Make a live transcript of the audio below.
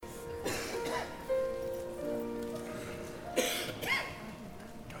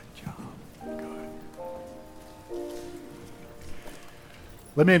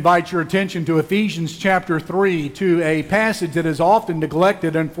Let me invite your attention to Ephesians chapter 3, to a passage that is often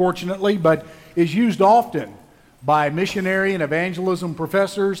neglected, unfortunately, but is used often by missionary and evangelism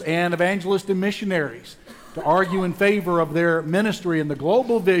professors and evangelists and missionaries to argue in favor of their ministry and the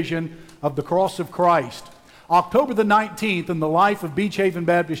global vision of the cross of Christ. October the 19th in the life of Beach Haven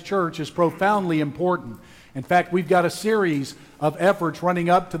Baptist Church is profoundly important. In fact, we've got a series of efforts running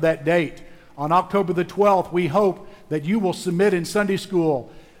up to that date. On October the 12th, we hope that you will submit in Sunday school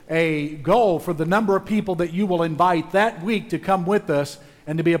a goal for the number of people that you will invite that week to come with us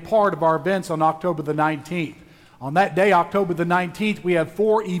and to be a part of our events on October the 19th. On that day, October the 19th, we have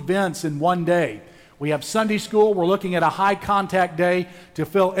 4 events in one day. We have Sunday school. We're looking at a high contact day to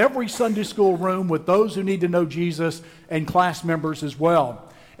fill every Sunday school room with those who need to know Jesus and class members as well.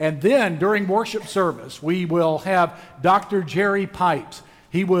 And then during worship service, we will have Dr. Jerry Pipes.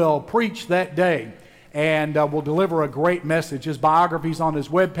 He will preach that day and will deliver a great message. His biography's on his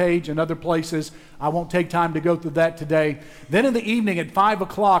webpage and other places. I won't take time to go through that today. Then in the evening at 5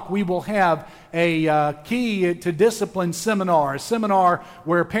 o'clock, we will have a Key to Discipline seminar, a seminar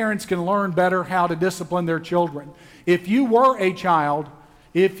where parents can learn better how to discipline their children. If you were a child,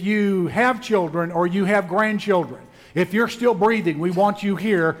 if you have children, or you have grandchildren, if you're still breathing, we want you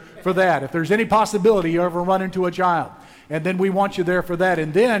here for that. If there's any possibility you ever run into a child, and then we want you there for that.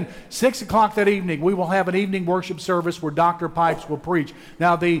 And then 6 o'clock that evening, we will have an evening worship service where Dr. Pipes will preach.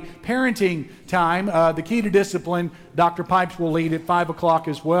 Now the parenting time, the Key to Discipline, Dr. Pipes will lead at 5 o'clock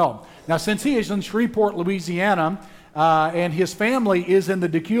as well. Now since he is in Shreveport, Louisiana, and his family is in the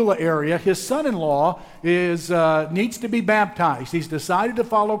Decula area, his son-in-law needs to be baptized. He's decided to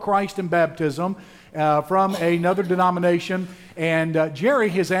follow Christ in baptism from another denomination, and Jerry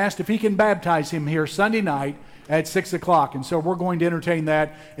has asked if he can baptize him here Sunday night at 6 o'clock. And so we're going to entertain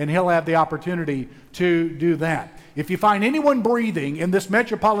that, and he'll have the opportunity to do that. If you find anyone breathing in this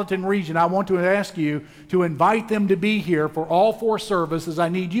metropolitan region, I want to ask you to invite them to be here for all 4 services. I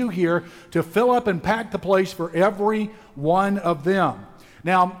need you here to fill up and pack the place for every one of them.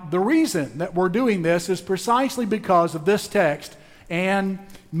 Now, the reason that we're doing this is precisely because of this text and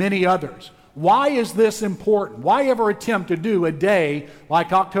many others. Why is this important? Why ever attempt to do a day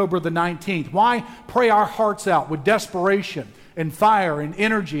like October the 19th? Why pray our hearts out with desperation and fire and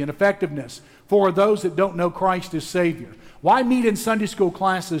energy and effectiveness for those that don't know Christ as Savior? Why meet in Sunday school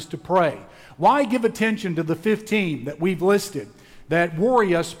classes to pray? Why give attention to the 15 that we've listed that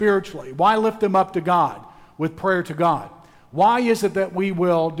worry us spiritually? Why lift them up to God with prayer to God? Why is it that we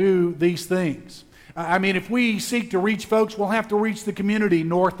will do these things? I mean, if we seek to reach folks, we'll have to reach the community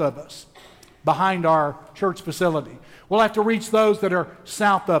north of us, behind our church facility. We'll have to reach those that are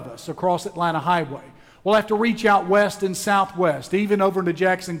south of us across Atlanta Highway. We'll have to reach out west and southwest, even over into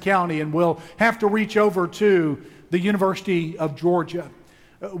Jackson County, and we'll have to reach over to the University of Georgia.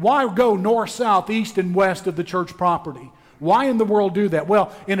 Why go north, south, east, and west of the church property? Why in the world do that?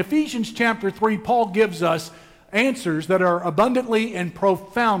 Well, in Ephesians chapter 3, Paul gives us answers that are abundantly and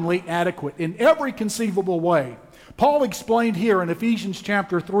profoundly adequate in every conceivable way. Paul explained here in Ephesians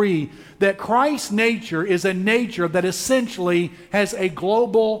chapter 3 that Christ's nature is a nature that essentially has a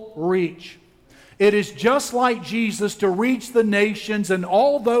global reach. It is just like Jesus to reach the nations and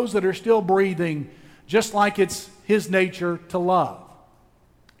all those that are still breathing, just like it's his nature to love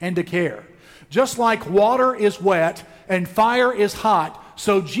and to care. Just like water is wet and fire is hot,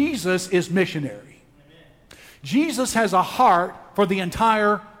 so Jesus is missionary. Jesus has a heart for the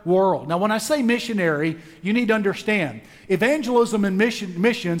entire world. Now, when I say missionary, you need to understand, evangelism and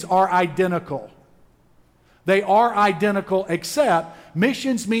missions are identical. They are identical, except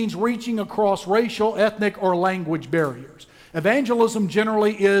missions means reaching across racial, ethnic, or language barriers. Evangelism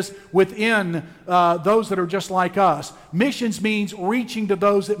generally is within those that are just like us. Missions means reaching to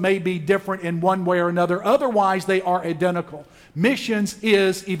those that may be different in one way or another. Otherwise, they are identical. Missions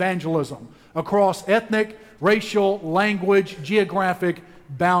is evangelism across ethnic, racial, language, geographic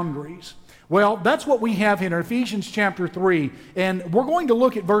boundaries. Well, that's what we have here in Ephesians chapter 3, and we're going to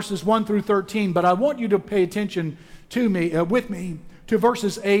look at verses 1 through 13, but I want you to pay attention to me, with me, to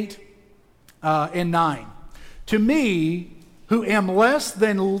verses 8 and 9. To me, who am less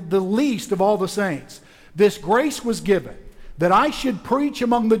than the least of all the saints, this grace was given, that I should preach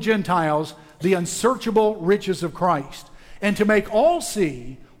among the Gentiles the unsearchable riches of Christ, and to make all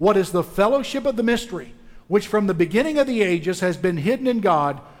see what is the fellowship of the mystery, which from the beginning of the ages has been hidden in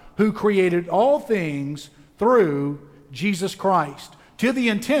God, who created all things through Jesus Christ, to the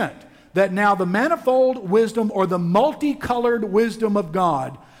intent that now the manifold wisdom or the multicolored wisdom of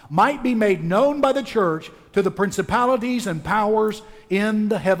God might be made known by the church to the principalities and powers in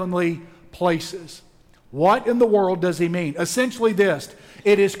the heavenly places. What in the world does he mean? Essentially this: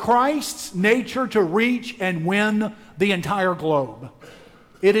 it is Christ's nature to reach and win the entire globe.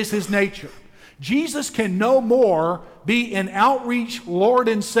 It is his nature. Jesus can no more be an outreach Lord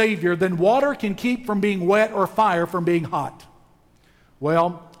and Savior than water can keep from being wet or fire from being hot.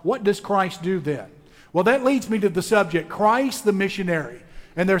 Well, what does Christ do then? Well, that leads me to the subject, Christ the missionary.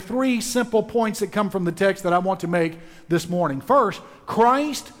 And there are three simple points that come from the text that I want to make this morning. First,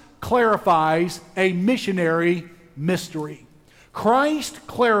 Christ clarifies a missionary mystery. Christ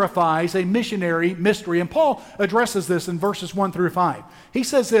clarifies a missionary mystery. And Paul addresses this in verses 1 through 5. He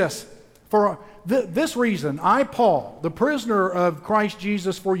says this: for this reason, I, Paul, the prisoner of Christ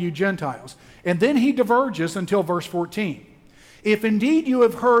Jesus for you Gentiles. And then he diverges until verse 14. If indeed you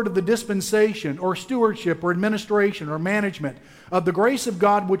have heard of the dispensation or stewardship or administration or management of the grace of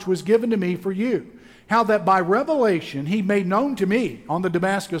God which was given to me for you, how that by revelation he made known to me on the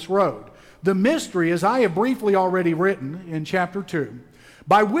Damascus road the mystery, as I have briefly already written in chapter 2,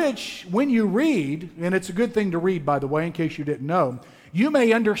 by which when you read, and it's a good thing to read, by the way, in case you didn't know, you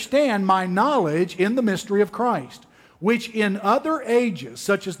may understand my knowledge in the mystery of Christ, which in other ages,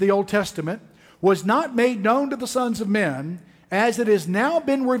 such as the Old Testament, was not made known to the sons of men, as it has now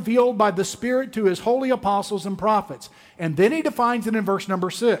been revealed by the Spirit to his holy apostles and prophets. And then he defines it in verse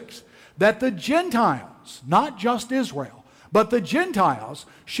number 6, that the Gentiles, not just Israel, but the Gentiles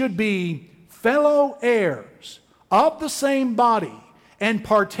should be fellow heirs of the same body and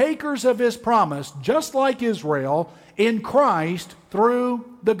partakers of his promise, just like Israel, in Christ through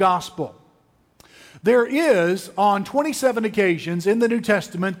the gospel. There is, on 27 occasions in the New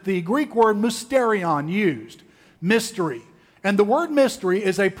Testament, the Greek word mysterion used, mystery. And the word mystery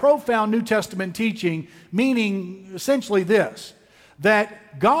is a profound New Testament teaching, meaning essentially this: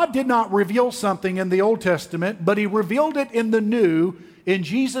 that God did not reveal something in the Old Testament, but he revealed it in the New, in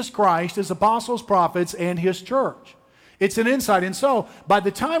Jesus Christ, his apostles, prophets, and his church. It's an insight. And so, by the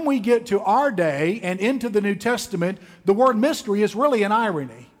time we get to our day and into the New Testament, the word mystery is really an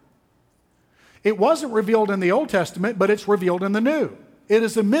irony. It wasn't revealed in the Old Testament, but it's revealed in the New. It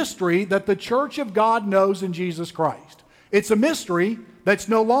is a mystery that the church of God knows in Jesus Christ. It's a mystery that's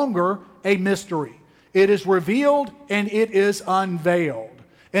no longer a mystery. It is revealed and it is unveiled.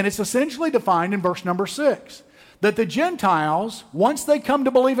 And it's essentially defined in verse number 6. That the Gentiles, once they come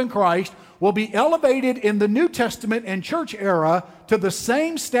to believe in Christ, will be elevated in the New Testament and church era to the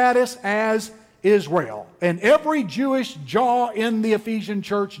same status as Israel. And every Jewish jaw in the Ephesian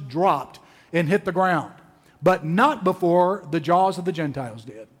church dropped and hit the ground. But not before the jaws of the Gentiles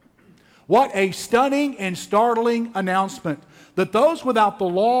did. What a stunning and startling announcement that those without the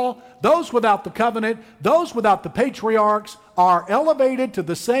law, those without the covenant, those without the patriarchs are elevated to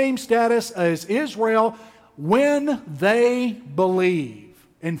the same status as Israel when they believe.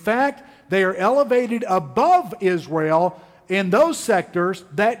 In fact, they are elevated above Israel in those sectors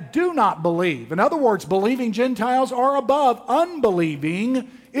that do not believe. In other words, believing Gentiles are above unbelieving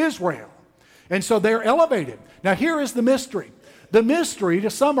Israel. And so they're elevated. Now here is the mystery. The mystery, to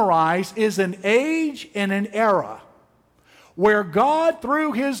summarize, is an age and an era where God,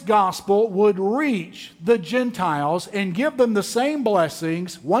 through his gospel, would reach the Gentiles and give them the same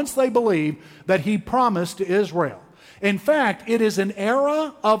blessings once they believe that he promised to Israel. In fact, it is an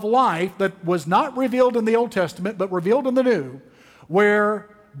era of life that was not revealed in the Old Testament, but revealed in the New, where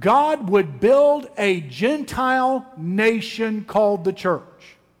God would build a Gentile nation called the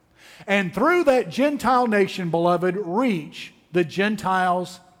church. And through that Gentile nation, beloved, reach the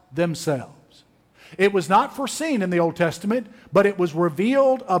Gentiles themselves. It was not foreseen in the Old Testament, but it was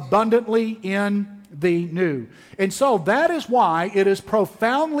revealed abundantly in the New. And so that is why it is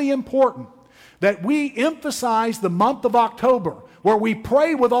profoundly important that we emphasize the month of October, where we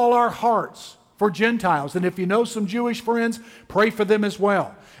pray with all our hearts for Gentiles. And if you know some Jewish friends, pray for them as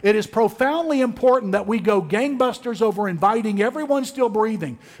well. It is profoundly important that we go gangbusters over inviting everyone still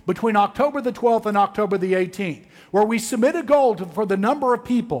breathing between October the 12th and October the 18th, where we submit a goal for the number of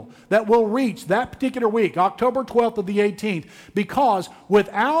people that will reach that particular week, October 12th to the 18th, because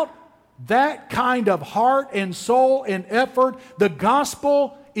without that kind of heart and soul and effort, the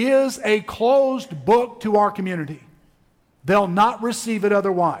gospel is a closed book to our community. They'll not receive it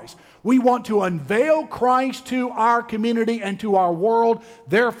otherwise. We want to unveil Christ to our community and to our world.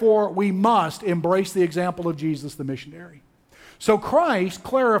 Therefore, we must embrace the example of Jesus the missionary. So Christ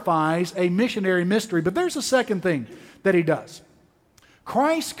clarifies a missionary mystery, but there's a second thing that he does.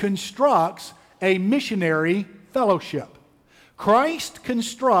 Christ constructs a missionary fellowship. Christ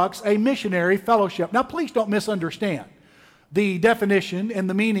constructs a missionary fellowship. Now, please don't misunderstand the definition and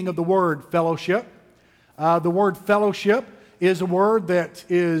the meaning of the word fellowship. The word fellowship is a word that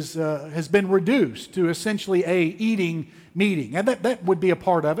has been reduced to essentially a eating meeting. And that would be a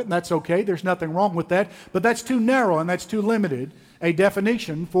part of it, and that's okay. There's nothing wrong with that. But that's too narrow and that's too limited a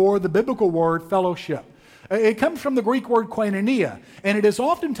definition for the biblical word fellowship. It comes from the Greek word koinonia, and it is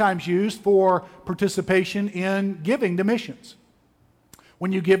oftentimes used for participation in giving to missions.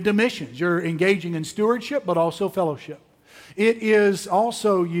 When you give to missions, you're engaging in stewardship, but also fellowship. It is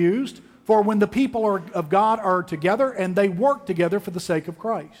also used for when the people of God are together and they work together for the sake of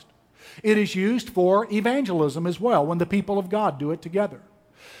Christ. It is used for evangelism as well, when the people of God do it together.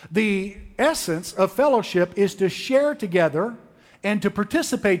 The essence of fellowship is to share together and to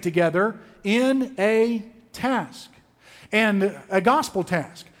participate together in a task, and a gospel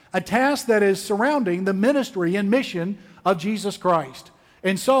task, a task that is surrounding the ministry and mission of Jesus Christ.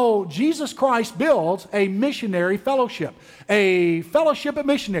 And so Jesus Christ builds a missionary fellowship, a fellowship of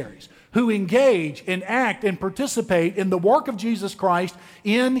missionaries who engage and act and participate in the work of Jesus Christ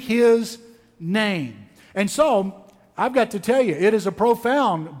in His name. And so I've got to tell you, it is a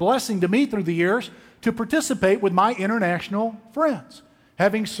profound blessing to me through the years to participate with my international friends,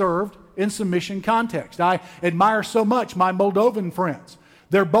 having served in some mission context. I admire so much my Moldovan friends,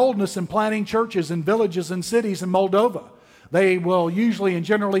 their boldness in planting churches in villages and cities in Moldova. They will usually and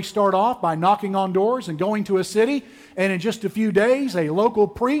generally start off by knocking on doors and going to a city, and in just a few days, a local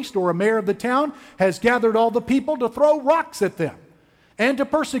priest or a mayor of the town has gathered all the people to throw rocks at them and to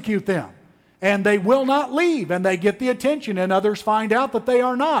persecute them. And they will not leave, and they get the attention, and others find out that they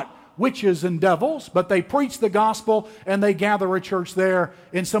are not witches and devils, but they preach the gospel and they gather a church there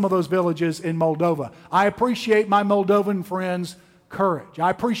in some of those villages in Moldova. I appreciate my Moldovan friends' courage. I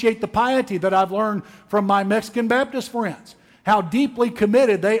appreciate the piety that I've learned from my Mexican Baptist friends, how deeply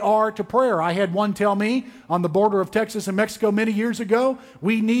committed they are to prayer. I had one tell me on the border of Texas and Mexico many years ago,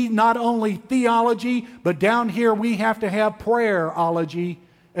 we need not only theology, but down here we have to have prayerology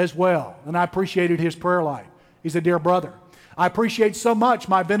as well. And I appreciated his prayer life. He's a dear brother. I appreciate so much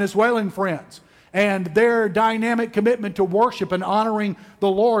my Venezuelan friends and their dynamic commitment to worship and honoring the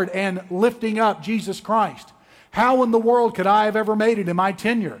Lord and lifting up Jesus Christ. How in the world could I have ever made it in my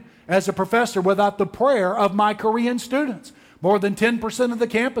tenure as a professor without the prayer of my Korean students? More than 10% of the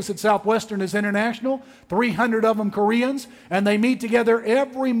campus at Southwestern is international, 300 of them Koreans, and they meet together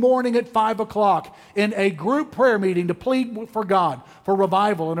every morning at 5 o'clock in a group prayer meeting to plead for God, for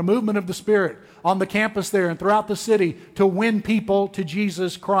revival and a movement of the Spirit on the campus there and throughout the city to win people to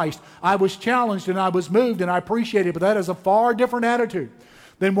Jesus Christ. I was challenged and I was moved and I appreciate it, but that is a far different attitude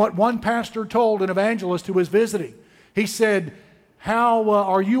than what one pastor told an evangelist who was visiting. He said, how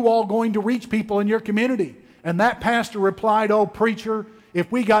are you all going to reach people in your community? And that pastor replied, oh, preacher,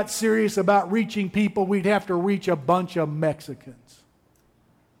 if we got serious about reaching people, we'd have to reach a bunch of Mexicans.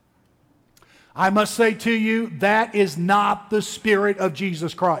 I must say to you, that is not the spirit of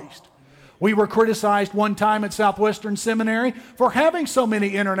Jesus Christ. We were criticized one time at Southwestern Seminary for having so many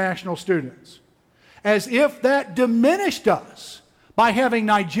international students, as if that diminished us by having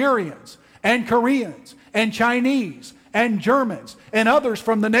Nigerians and Koreans and Chinese and Germans and others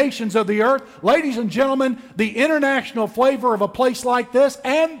from the nations of the earth. Ladies and gentlemen, the international flavor of a place like this,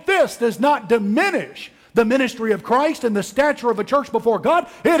 and this does not diminish the ministry of Christ and the stature of a church before God.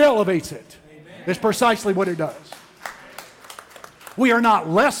 It elevates it. Amen. It's precisely what it does. We are not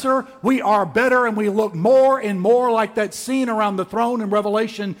lesser, we are better, and we look more and more like that scene around the throne in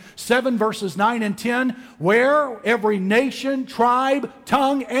Revelation 7 verses 9 and 10, where every nation, tribe,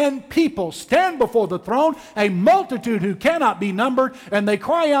 tongue, and people stand before the throne, a multitude who cannot be numbered, and they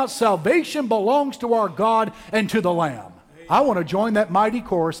cry out, salvation belongs to our God and to the Lamb. I want to join that mighty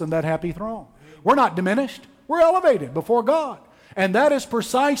chorus and that happy throne. We're not diminished, we're elevated before God. And that is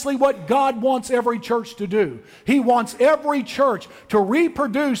precisely what God wants every church to do. He wants every church to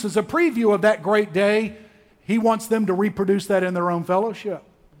reproduce, as a preview of that great day, He wants them to reproduce that in their own fellowship.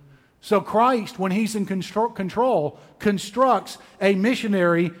 So Christ, when He's in control, constructs a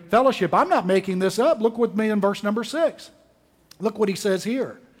missionary fellowship. I'm not making this up. Look with me in verse number 6. Look what He says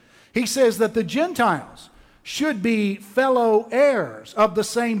here. He says that the Gentiles should be fellow heirs of the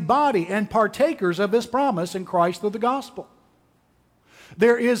same body and partakers of His promise in Christ through the gospel.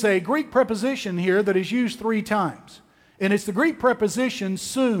 There is a Greek preposition here that is used 3 times, and it's the Greek preposition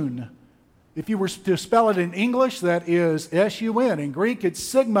soon. If you were to spell it in English, that is S-U-N. In Greek, it's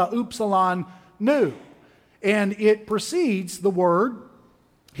sigma upsilon nu. And it precedes the word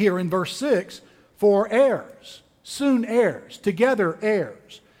here in verse 6 for heirs, soon heirs, together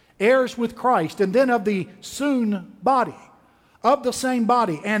heirs, heirs with Christ, and then of the soon body, of the same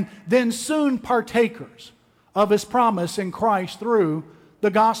body, and then soon partakers of His promise in Christ through the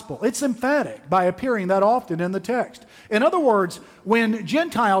gospel. It's emphatic by appearing that often in the text. In other words, when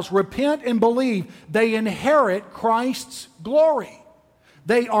Gentiles repent and believe, they inherit Christ's glory.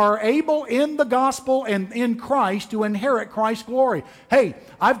 They are able in the gospel and in Christ to inherit Christ's glory. Hey,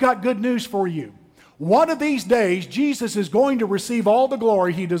 I've got good news for you. One of these days, Jesus is going to receive all the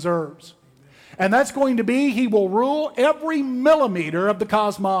glory he deserves. And that's going to be, he will rule every millimeter of the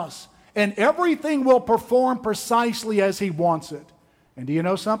cosmos. And everything will perform precisely as he wants it. And do you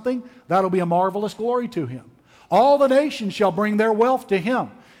know something? That'll be a marvelous glory to him. All the nations shall bring their wealth to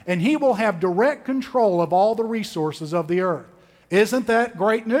him. And he will have direct control of all the resources of the earth. Isn't that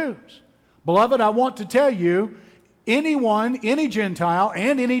great news? Beloved, I want to tell you, anyone, any Gentile,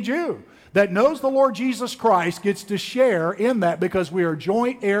 and any Jew that knows the Lord Jesus Christ gets to share in that because we are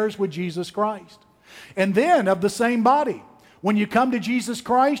joint heirs with Jesus Christ. And then of the same body. When you come to Jesus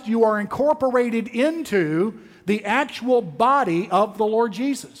Christ, you are incorporated into the actual body of the Lord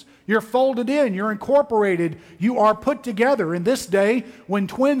Jesus. You're folded in, you're incorporated, you are put together. In this day, when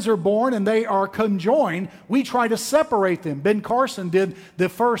twins are born and they are conjoined, we try to separate them. Ben Carson did the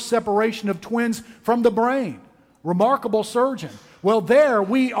first separation of twins from the brain. Remarkable surgeon. Well, there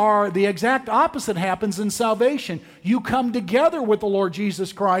we are, the exact opposite happens in salvation. You come together with the Lord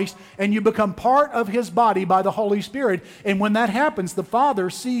Jesus Christ and you become part of his body by the Holy Spirit. And when that happens, the Father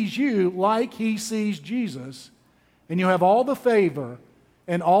sees you like he sees Jesus. And you have all the favor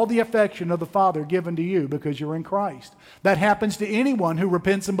and all the affection of the Father given to you because you're in Christ. That happens to anyone who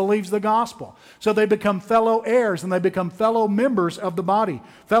repents and believes the gospel. So they become fellow heirs and they become fellow members of the body,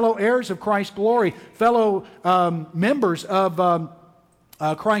 fellow heirs of Christ's glory, fellow members of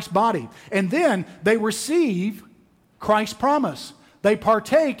Christ's body. And then they receive Christ's promise. They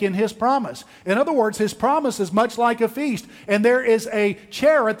partake in his promise. In other words, his promise is much like a feast, and there is a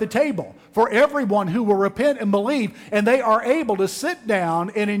chair at the table for everyone who will repent and believe, and they are able to sit down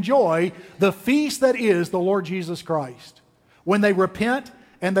and enjoy the feast that is the Lord Jesus Christ. When they repent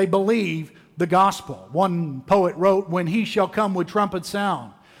and they believe the gospel. One poet wrote, "When he shall come with trumpet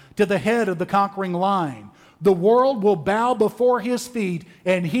sound to the head of the conquering line, the world will bow before his feet,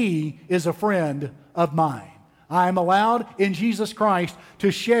 and he is a friend of mine." I am allowed in Jesus Christ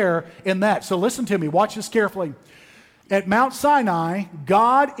to share in that. So listen to me. Watch this carefully. At Mount Sinai,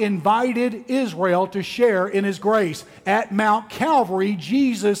 God invited Israel to share in his grace. At Mount Calvary,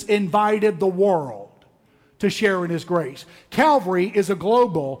 Jesus invited the world to share in his grace. Calvary is a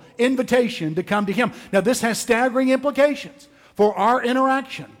global invitation to come to him. Now, this has staggering implications for our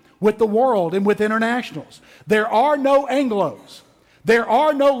interaction with the world and with internationals. There are no Anglos. There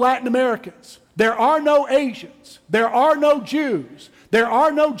are no Latin Americans. There are no Asians. There are no Jews. There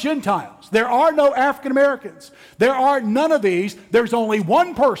are no Gentiles. There are no African Americans. There are none of these. There's only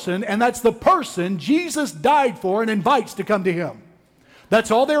one person, and that's the person Jesus died for and invites to come to him.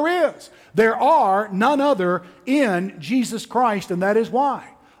 That's all there is. There are none other in Jesus Christ, and that is why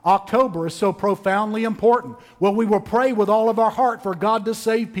October is so profoundly important. Well, we will pray with all of our heart for God to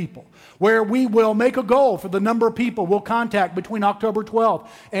save people, where we will make a goal for the number of people we'll contact between October 12th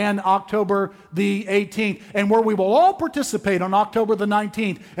and October the 18th, and where we will all participate on October the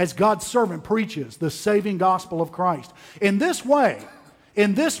 19th as God's servant preaches the saving gospel of Christ. In this way,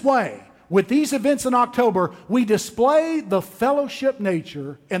 with these events in October, we display the fellowship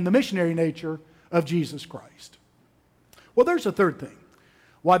nature and the missionary nature of Jesus Christ. Well, there's a third thing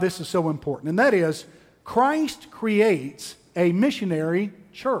why this is so important, and that is Christ creates a missionary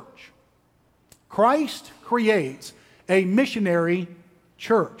church. Christ creates a missionary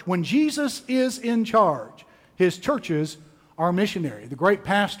church. When Jesus is in charge, his churches are missionary. The great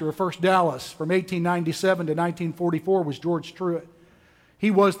pastor of First Dallas from 1897 to 1944 was George Truett.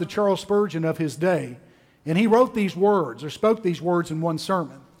 He was the Charles Spurgeon of his day, and he wrote these words, or spoke these words in one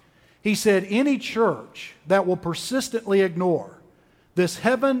sermon. He said, "Any church that will persistently ignore this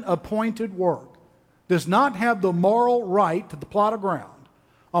heaven-appointed work does not have the moral right to the plot of ground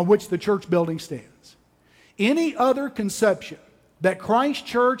on which the church building stands. Any other conception that Christ's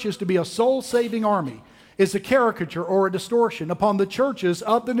church is to be a soul-saving army is a caricature or a distortion upon the churches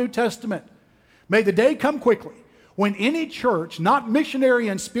of the New Testament. May the day come quickly when any church, not missionary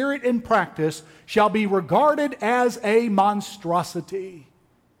in spirit and practice, shall be regarded as a monstrosity.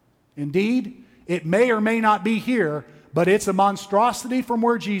 Indeed, it may or may not be here, but it's a monstrosity from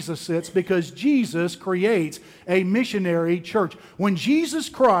where Jesus sits, because Jesus creates a missionary church. When Jesus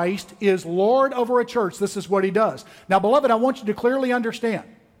Christ is Lord over a church, this is what he does. Now, beloved, I want you to clearly understand.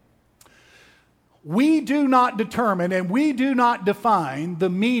 We do not determine and we do not define the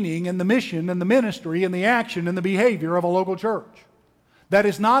meaning and the mission and the ministry and the action and the behavior of a local church. That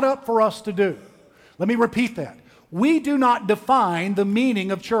is not up for us to do. Let me repeat that. We do not define the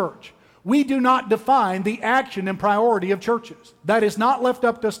meaning of church. We do not define the action and priority of churches. That is not left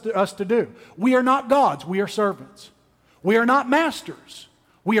up to us to do. We are not gods. We are servants. We are not masters.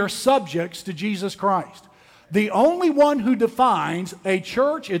 We are subjects to Jesus Christ. The only one who defines a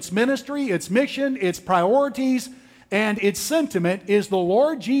church, its ministry, its mission, its priorities, and its sentiment is the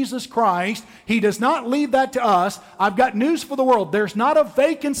Lord Jesus Christ. He does not leave that to us. I've got news for the world. There's not a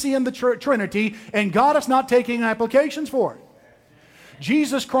vacancy in the Trinity, and God is not taking applications for it.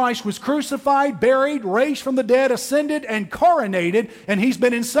 Jesus Christ was crucified, buried, raised from the dead, ascended, and coronated, and He's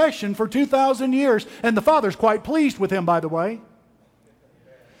been in session for 2,000 years, and the Father's quite pleased with Him, by the way.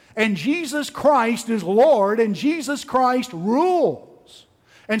 And Jesus Christ is Lord, and Jesus Christ rules.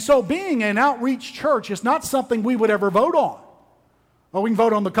 And so being an outreach church is not something we would ever vote on. Oh, we can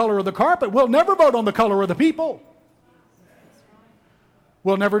vote on the color of the carpet. We'll never vote on the color of the people.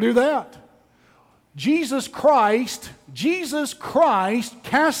 We'll never do that. Jesus Christ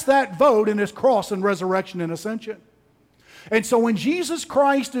cast that vote in His cross and resurrection and ascension. And so when Jesus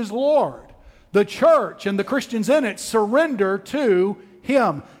Christ is Lord, the church and the Christians in it surrender to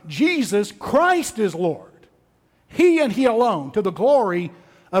Him. Jesus Christ is Lord. He and He alone, to the glory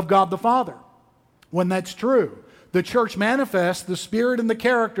of God the Father. When that's true, the church manifests the spirit and the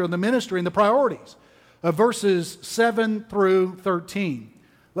character and the ministry and the priorities of verses 7 through 13.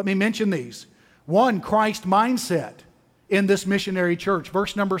 Let me mention these. One, Christ mindset in this missionary church.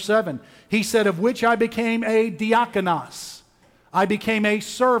 Verse number 7, He said, of which I became a diakonos. I became a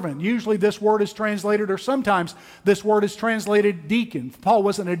servant. Usually this word is translated, or sometimes this word is translated deacon. Paul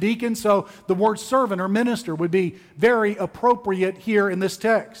wasn't a deacon, so the word servant or minister would be very appropriate here in this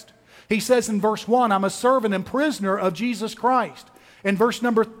text. He says in verse 1, I'm a servant and prisoner of Jesus Christ. In verse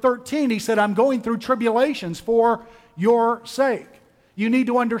number 13, he said, I'm going through tribulations for your sake. You need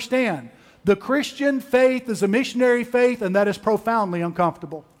to understand, the Christian faith is a missionary faith, and that is profoundly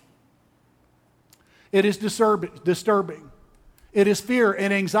uncomfortable. It is disturbing. It is fear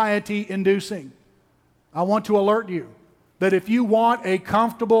and anxiety inducing. I want to alert you that if you want a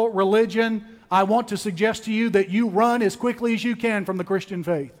comfortable religion, I want to suggest to you that you run as quickly as you can from the Christian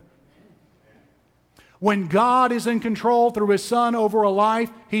faith. When God is in control through His Son over a life,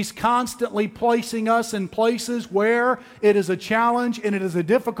 He's constantly placing us in places where it is a challenge and it is a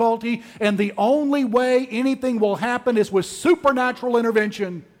difficulty, and the only way anything will happen is with supernatural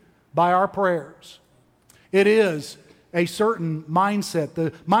intervention by our prayers. It is a certain mindset,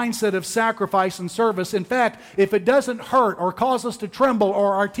 the mindset of sacrifice and service. In fact, if it doesn't hurt or cause us to tremble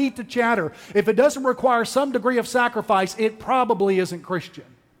or our teeth to chatter, if it doesn't require some degree of sacrifice, it probably isn't Christian.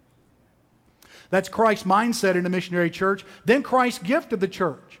 That's Christ's mindset in a missionary church. Then Christ's gift to the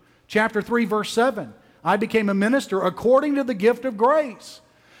church. Chapter 3, verse 7. I became a minister according to the gift of grace.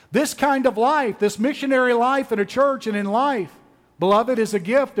 This kind of life, this missionary life in a church and in life, beloved, is a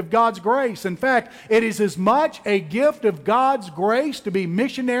gift of God's grace. In fact, it is as much a gift of God's grace to be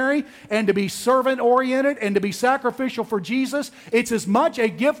missionary and to be servant-oriented and to be sacrificial for Jesus. It's as much a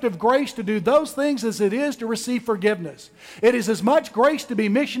gift of grace to do those things as it is to receive forgiveness. It is as much grace to be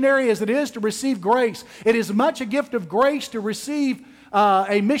missionary as it is to receive grace. It is as much a gift of grace to receive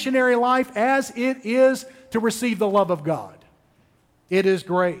a missionary life as it is to receive the love of God. It is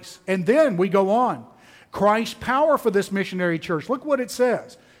grace. And then we go on. Christ's power for this missionary church. Look what it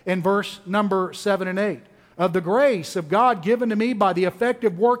says in verse number 7 and 8. Of the grace of God given to me by the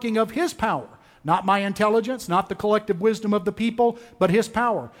effective working of His power. Not my intelligence, not the collective wisdom of the people, but His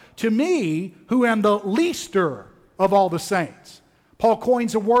power. To me, who am the leaster of all the saints. Paul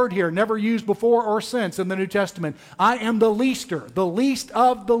coins a word here, never used before or since in the New Testament. I am the leaster, the least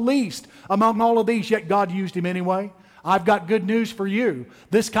of the least among all of these, yet God used him anyway. I've got good news for you.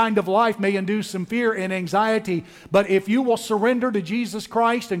 This kind of life may induce some fear and anxiety, but if you will surrender to Jesus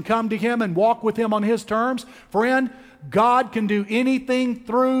Christ and come to Him and walk with Him on His terms, friend, God can do anything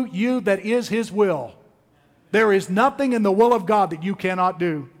through you that is His will. There is nothing in the will of God that you cannot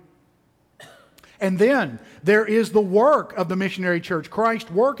do. And then there is the work of the missionary church, Christ's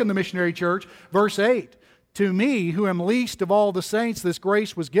work in the missionary church, verse 8. To me, who am least of all the saints, this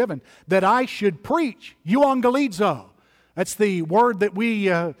grace was given, that I should preach euangelizo. That's the word that we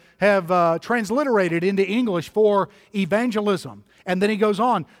have transliterated into English for evangelism. And then he goes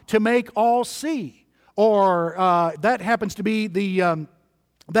on, to make all see. Or that happens to be the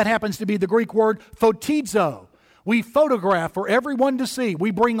Greek word photizo. We photograph for everyone to see.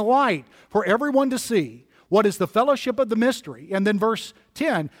 We bring light for everyone to see. What is the fellowship of the mystery? And then verse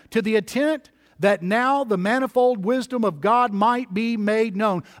 10, to the intent that now the manifold wisdom of God might be made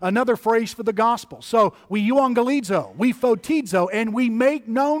known. Another phrase for the gospel. So we euangelizo, we photizo, and we make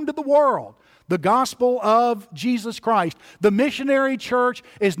known to the world the gospel of Jesus Christ. The missionary church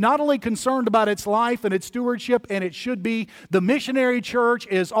is not only concerned about its life and its stewardship, and it should be, the missionary church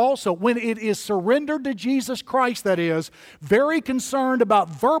is also, when it is surrendered to Jesus Christ, that is, very concerned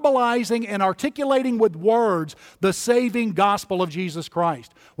about verbalizing and articulating with words the saving gospel of Jesus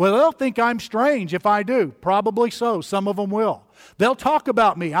Christ. Well, they'll think I'm strange if I do. Probably so. Some of them will. They'll talk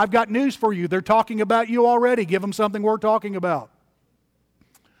about me. I've got news for you. They're talking about you already. Give them something worth talking about.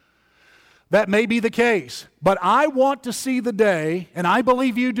 That may be the case, but I want to see the day, and I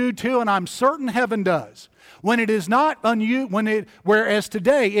believe you do too, and I'm certain heaven does, when it is not whereas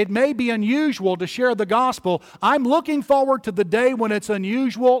today it may be unusual to share the gospel. I'm looking forward to the day when it's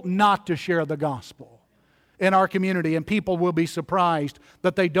unusual not to share the gospel in our community, and people will be surprised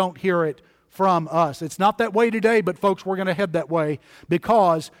that they don't hear it from us. It's not that way today, but folks, we're going to head that way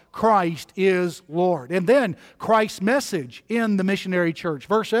because Christ is Lord. And then Christ's message in the missionary church.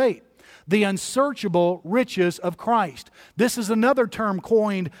 Verse 8. The unsearchable riches of Christ. This is another term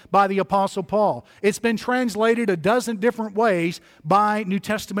coined by the Apostle Paul. It's been translated a dozen different ways by New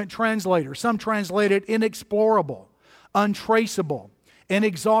Testament translators. Some translate it inexplorable, untraceable,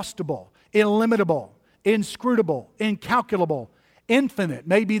 inexhaustible, illimitable, inscrutable, incalculable, infinite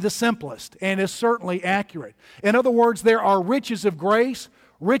may be the simplest and is certainly accurate. In other words, there are riches of grace,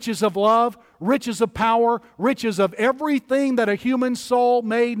 riches of love, riches of power, riches of everything that a human soul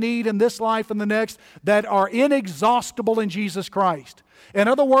may need in this life and the next that are inexhaustible in Jesus Christ. In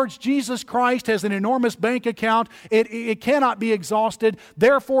other words, Jesus Christ has an enormous bank account. It cannot be exhausted.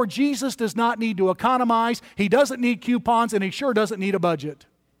 Therefore, Jesus does not need to economize. He doesn't need coupons, and He sure doesn't need a budget.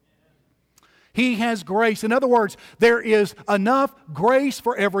 He has grace. In other words, there is enough grace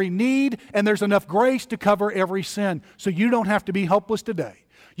for every need, and there's enough grace to cover every sin. So you don't have to be helpless today.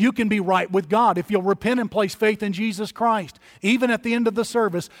 You can be right with God if you'll repent and place faith in Jesus Christ. Even at the end of the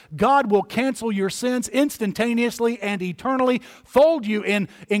service, God will cancel your sins instantaneously and eternally, fold you and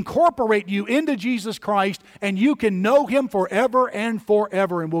incorporate you into Jesus Christ, and you can know Him forever and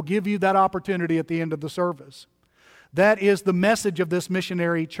forever, and we'll give you that opportunity at the end of the service. That is the message of this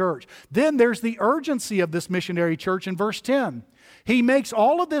missionary church. Then there's the urgency of this missionary church in verse 10. He makes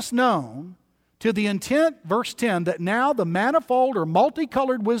all of this known to the intent, verse 10, that now the manifold or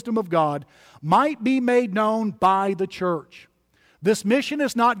multicolored wisdom of God might be made known by the church. This mission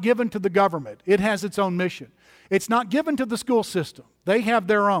is not given to the government. It has its own mission. It's not given to the school system. They have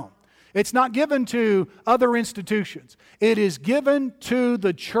their own. It's not given to other institutions. It is given to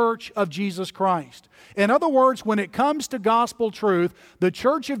the church of Jesus Christ. In other words, when it comes to gospel truth, the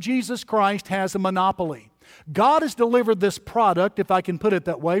church of Jesus Christ has a monopoly. God has delivered this product, if I can put it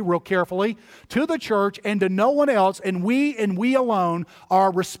that way real carefully, to the church and to no one else, and we alone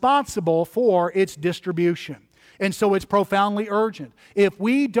are responsible for its distribution. And so it's profoundly urgent. If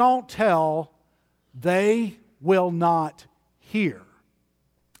we don't tell, they will not hear.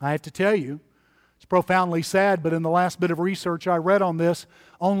 I have to tell you, it's profoundly sad, but in the last bit of research I read on this,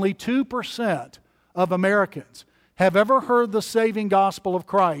 only 2% of Americans have ever heard the saving gospel of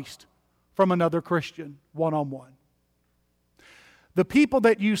Christ from another Christian one-on-one. The people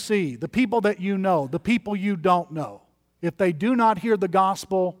that you see, the people that you know, the people you don't know, if they do not hear the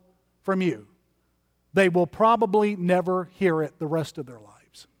gospel from you, they will probably never hear it the rest of their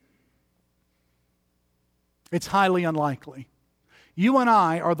lives. It's highly unlikely. You and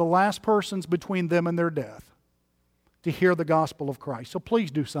I are the last persons between them and their death to hear the gospel of Christ. So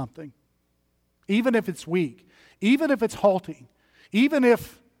please do something. Even if it's weak, even if it's halting, even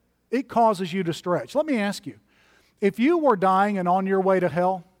if it causes you to stretch. Let me ask you, if you were dying and on your way to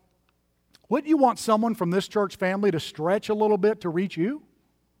hell, wouldn't you want someone from this church family to stretch a little bit to reach you?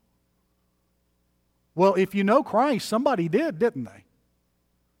 Well, if you know Christ, somebody did, didn't they?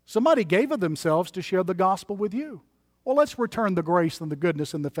 Somebody gave of themselves to share the gospel with you. Well, let's return the grace and the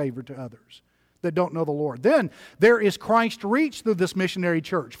goodness and the favor to others that don't know the Lord. Then there is Christ's reach through this missionary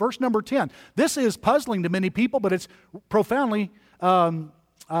church. Verse number 10. This is puzzling to many people, but it's profoundly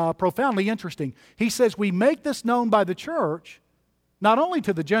interesting. He says, we make this known by the church, not only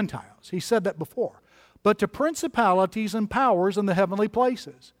to the Gentiles, he said that before, but to principalities and powers in the heavenly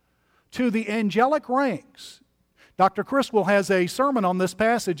places, to the angelic ranks. Dr. Criswell has a sermon on this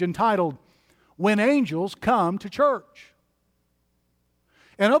passage entitled, When Angels Come to Church.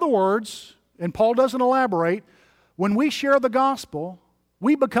 In other words, and Paul doesn't elaborate, when we share the gospel,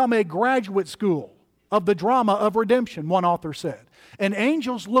 we become a graduate school of the drama of redemption, one author said. And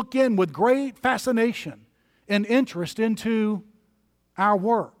angels look in with great fascination and interest into our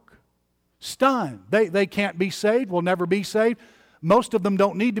work. Stunned. They can't be saved, will never be saved. Most of them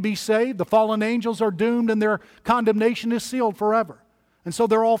don't need to be saved. The fallen angels are doomed and their condemnation is sealed forever. And so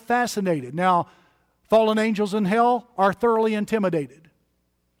they're all fascinated. Now, fallen angels in hell are thoroughly intimidated.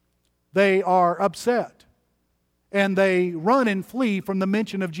 They are upset. And they run and flee from the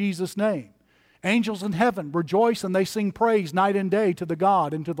mention of Jesus' name. Angels in heaven rejoice and they sing praise night and day to the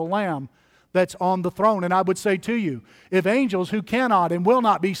God and to the Lamb that's on the throne. And I would say to you, if angels who cannot and will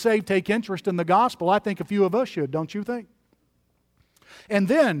not be saved take interest in the gospel, I think a few of us should, don't you think? And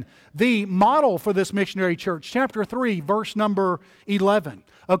then the model for this missionary church, chapter 3, verse number 11.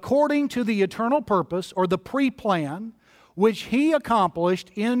 According to the eternal purpose or the pre-plan which He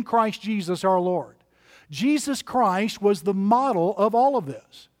accomplished in Christ Jesus our Lord. Jesus Christ was the model of all of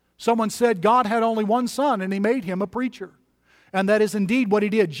this. Someone said God had only one son and He made Him a preacher. And that is indeed what He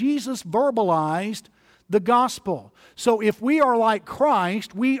did. Jesus verbalized the gospel. So if we are like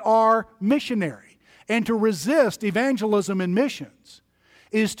Christ, we are missionary. And to resist evangelism and missions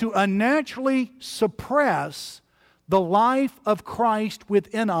is to unnaturally suppress the life of Christ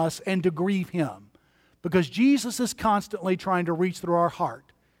within us and to grieve Him. Because Jesus is constantly trying to reach through our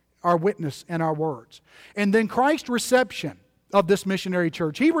heart, our witness, and our words. And then Christ's reception of this missionary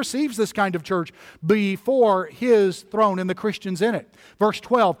church. He receives this kind of church before His throne and the Christians in it. Verse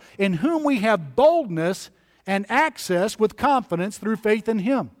 12, in whom we have boldness and access with confidence through faith in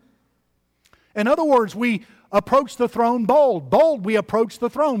Him. In other words, we approach the throne bold. Bold we approach the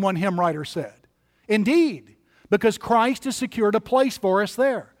throne, one hymn writer said. Indeed, because Christ has secured a place for us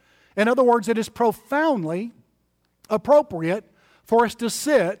there. In other words, it is profoundly appropriate for us to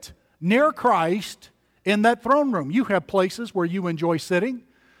sit near Christ in that throne room. You have places where you enjoy sitting.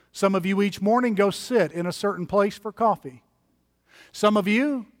 Some of you each morning go sit in a certain place for coffee. Some of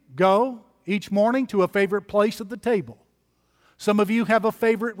you go each morning to a favorite place at the table. Some of you have a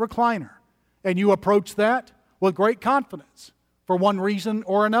favorite recliner, and you approach that with great confidence for one reason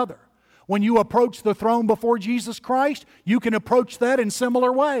or another. When you approach the throne before Jesus Christ, you can approach that in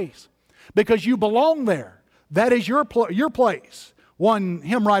similar ways because you belong there. That is your place. One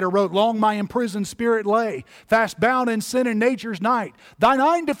hymn writer wrote, long my imprisoned spirit lay, fast bound in sin and nature's night. Thine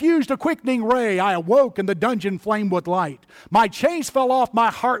eye diffused a quickening ray. I awoke and the dungeon flamed with light. My chains fell off, my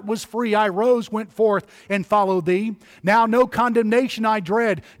heart was free. I rose, went forth, and followed Thee. Now no condemnation I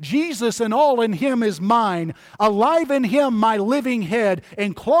dread. Jesus and all in Him is mine. Alive in Him my living head,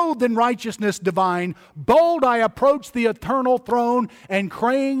 and clothed in righteousness divine. Bold I approach the eternal throne, and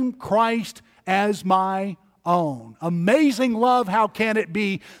claim Christ as my own. Amazing love, how can it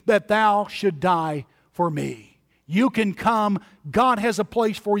be that Thou should die for me? You can come. God has a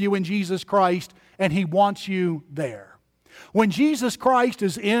place for you in Jesus Christ, and He wants you there. When Jesus Christ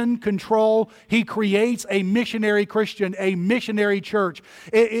is in control, He creates a missionary Christian, a missionary church.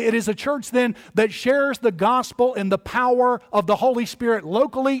 It is a church then that shares the gospel in the power of the Holy Spirit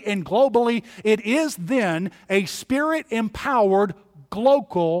locally and globally. It is then a Spirit-empowered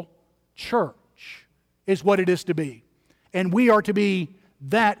local church. Is what it is to be. And we are to be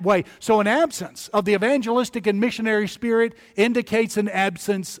that way. So an absence of the evangelistic and missionary spirit indicates an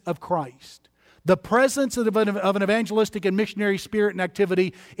absence of Christ. The presence of an evangelistic and missionary spirit and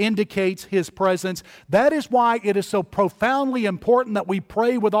activity indicates His presence. That is why it is so profoundly important that we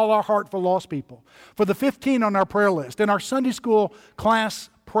pray with all our heart for lost people. For the 15 on our prayer list, in our Sunday school class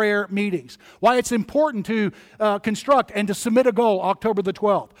prayer meetings. Why it's important to construct and to submit a goal October the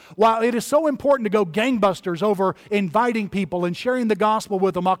 12th. While it is so important to go gangbusters over inviting people and sharing the gospel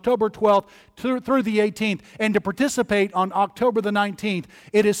with them October 12th through the 18th and to participate on October the 19th,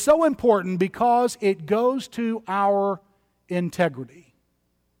 it is so important because it goes to our integrity.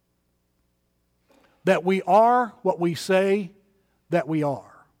 That we are what we say that we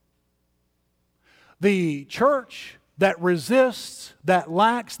are. The church that resists, that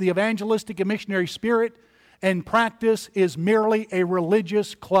lacks the evangelistic and missionary spirit and practice is merely a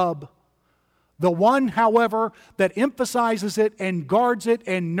religious club. The one, however, that emphasizes it and guards it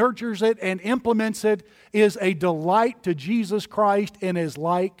and nurtures it and implements it is a delight to Jesus Christ and is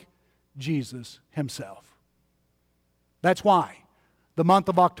like Jesus Himself. That's why the month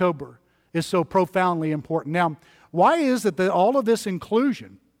of October is so profoundly important. Now, why is it that all of this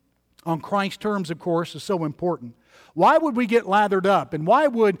inclusion on Christ's terms, of course, is so important? Why would we get lathered up? And why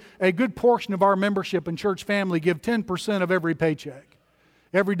would a good portion of our membership and church family give 10% of every paycheck,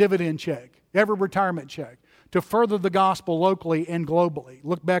 every dividend check, every retirement check to further the gospel locally and globally?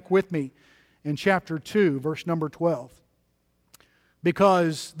 Look back with me in chapter 2, verse number 12.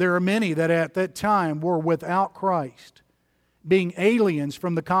 Because there are many that at that time were without Christ, being aliens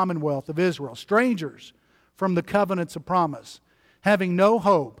from the commonwealth of Israel, strangers from the covenants of promise, having no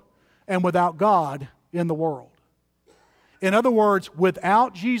hope and without God in the world. In other words,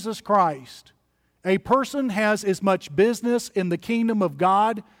 without Jesus Christ A person has as much business in the kingdom of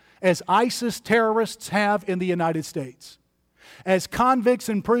God as ISIS terrorists have in the United States, as convicts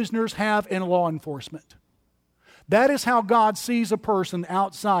and prisoners have in law enforcement. That is how God sees a person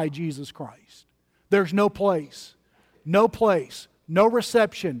outside Jesus Christ. There's no place, no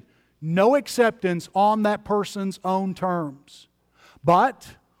reception, no acceptance on that person's own terms.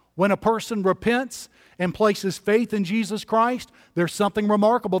 But when a person repents and places faith in Jesus Christ, there's something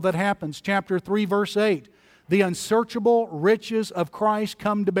remarkable that happens. Chapter 3, verse 8. The unsearchable riches of Christ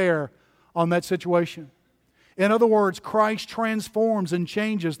come to bear on that situation. In other words, Christ transforms and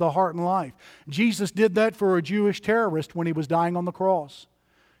changes the heart and life. Jesus did that for a Jewish terrorist when He was dying on the cross.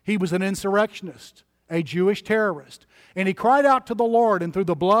 He was an insurrectionist, a Jewish terrorist. And he cried out to the Lord, and through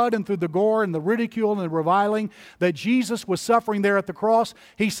the blood and through the gore and the ridicule and the reviling that Jesus was suffering there at the cross,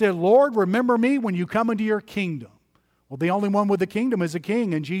 he said, Lord, remember me when you come into your kingdom. Well, the only one with the kingdom is a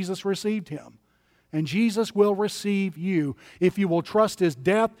king, and Jesus received him. And Jesus will receive you if you will trust His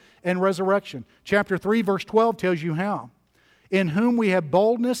death and resurrection. Chapter 3, verse 12 tells you how. In whom we have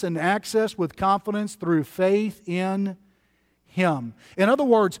boldness and access with confidence through faith in Him. In other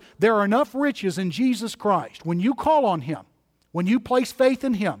words, there are enough riches in Jesus Christ. When you call on Him, when you place faith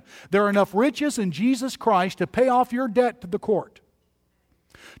in Him, there are enough riches in Jesus Christ to pay off your debt to the court,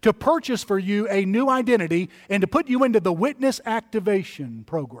 to purchase for you a new identity, and to put you into the witness activation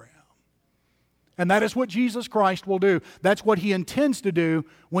program. And that is what Jesus Christ will do. That's what He intends to do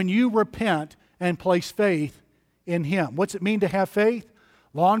when you repent and place faith in Him. What's it mean to have faith?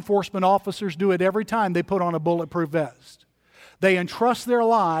 Law enforcement officers do it every time they put on a bulletproof vest. They entrust their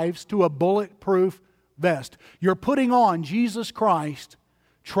lives to a bulletproof vest. You're putting on Jesus Christ,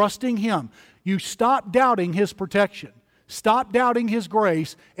 trusting Him. You stop doubting His protection. Stop doubting His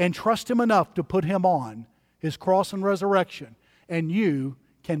grace and trust Him enough to put Him on, His cross and resurrection, and you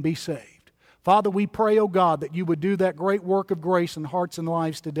can be saved. Father, we pray, oh God, that You would do that great work of grace in hearts and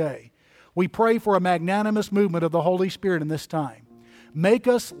lives today. We pray for a magnanimous movement of the Holy Spirit in this time. Make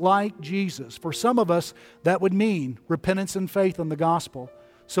us like Jesus. For some of us, that would mean repentance and faith in the gospel.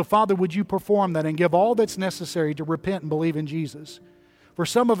 So, Father, would You perform that and give all that's necessary to repent and believe in Jesus? For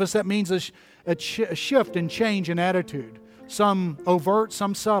some of us, that means a shift and change in attitude. Some overt,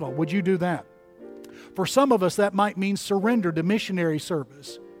 some subtle. Would You do that? For some of us, that might mean surrender to missionary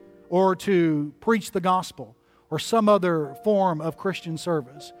service, or to preach the gospel, or some other form of Christian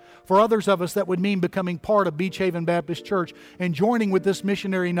service. For others of us, that would mean becoming part of Beach Haven Baptist Church and joining with this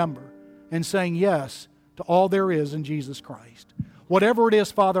missionary number and saying yes to all there is in Jesus Christ. Whatever it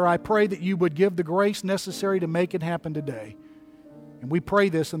is, Father, I pray that You would give the grace necessary to make it happen today. And we pray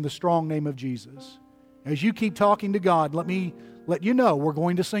this in the strong name of Jesus. As you keep talking to God, let me let you know we're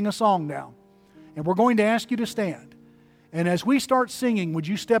going to sing a song now. And we're going to ask you to stand. And as we start singing, would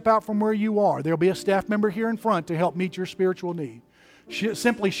you step out from where you are? There'll be a staff member here in front to help meet your spiritual need.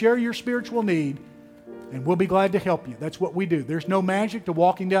 Simply share your spiritual need, and we'll be glad to help you. That's what we do. There's no magic to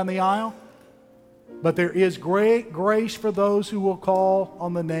walking down the aisle, but there is great grace for those who will call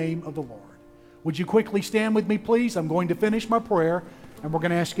on the name of the Lord. Would you quickly stand with me, please? I'm going to finish my prayer, and we're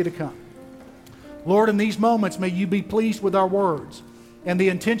going to ask you to come. Lord, in these moments, may You be pleased with our words and the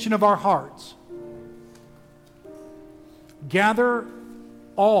intention of our hearts. Gather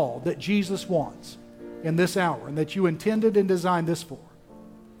all that Jesus wants in this hour and that You intended and designed this for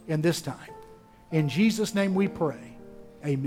in this time. In Jesus' name we pray.